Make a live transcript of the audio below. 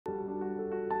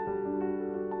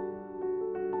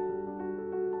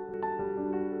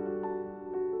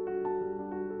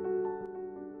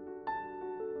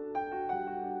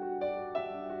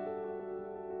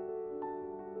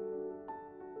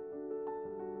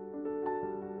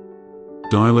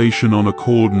Dilation on a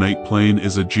coordinate plane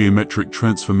is a geometric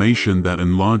transformation that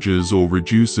enlarges or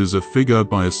reduces a figure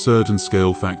by a certain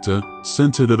scale factor,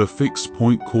 centered at a fixed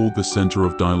point called the center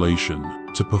of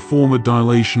dilation. To perform a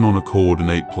dilation on a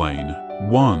coordinate plane,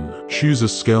 1. Choose a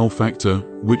scale factor,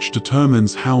 which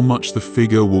determines how much the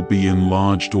figure will be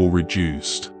enlarged or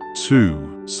reduced.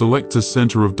 2. Select a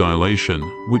center of dilation,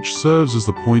 which serves as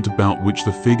the point about which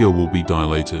the figure will be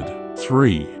dilated.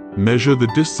 3. Measure the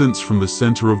distance from the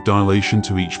center of dilation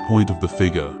to each point of the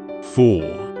figure.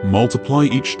 4. Multiply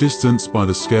each distance by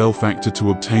the scale factor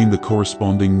to obtain the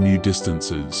corresponding new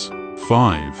distances.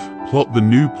 5. Plot the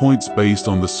new points based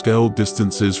on the scaled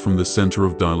distances from the center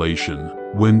of dilation.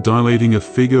 When dilating a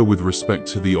figure with respect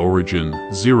to the origin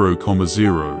 0,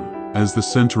 0, as the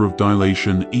center of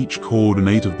dilation, each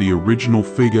coordinate of the original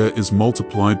figure is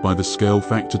multiplied by the scale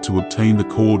factor to obtain the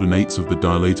coordinates of the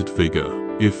dilated figure.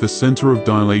 If the center of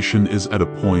dilation is at a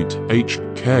point h,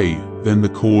 k, then the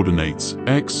coordinates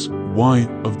x, y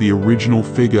of the original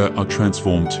figure are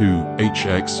transformed to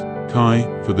hx,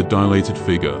 chi for the dilated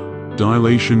figure.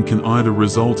 Dilation can either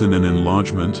result in an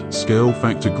enlargement, scale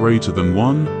factor greater than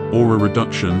 1, or a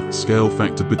reduction, scale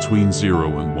factor between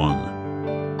 0 and 1.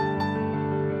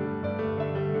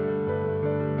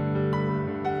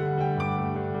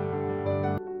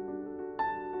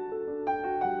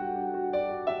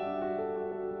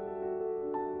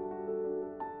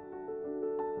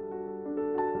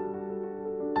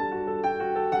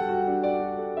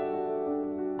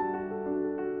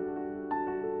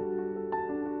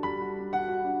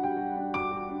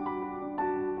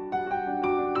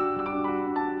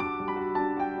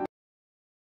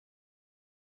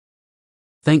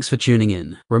 Thanks for tuning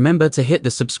in. Remember to hit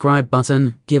the subscribe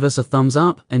button, give us a thumbs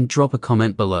up, and drop a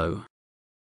comment below.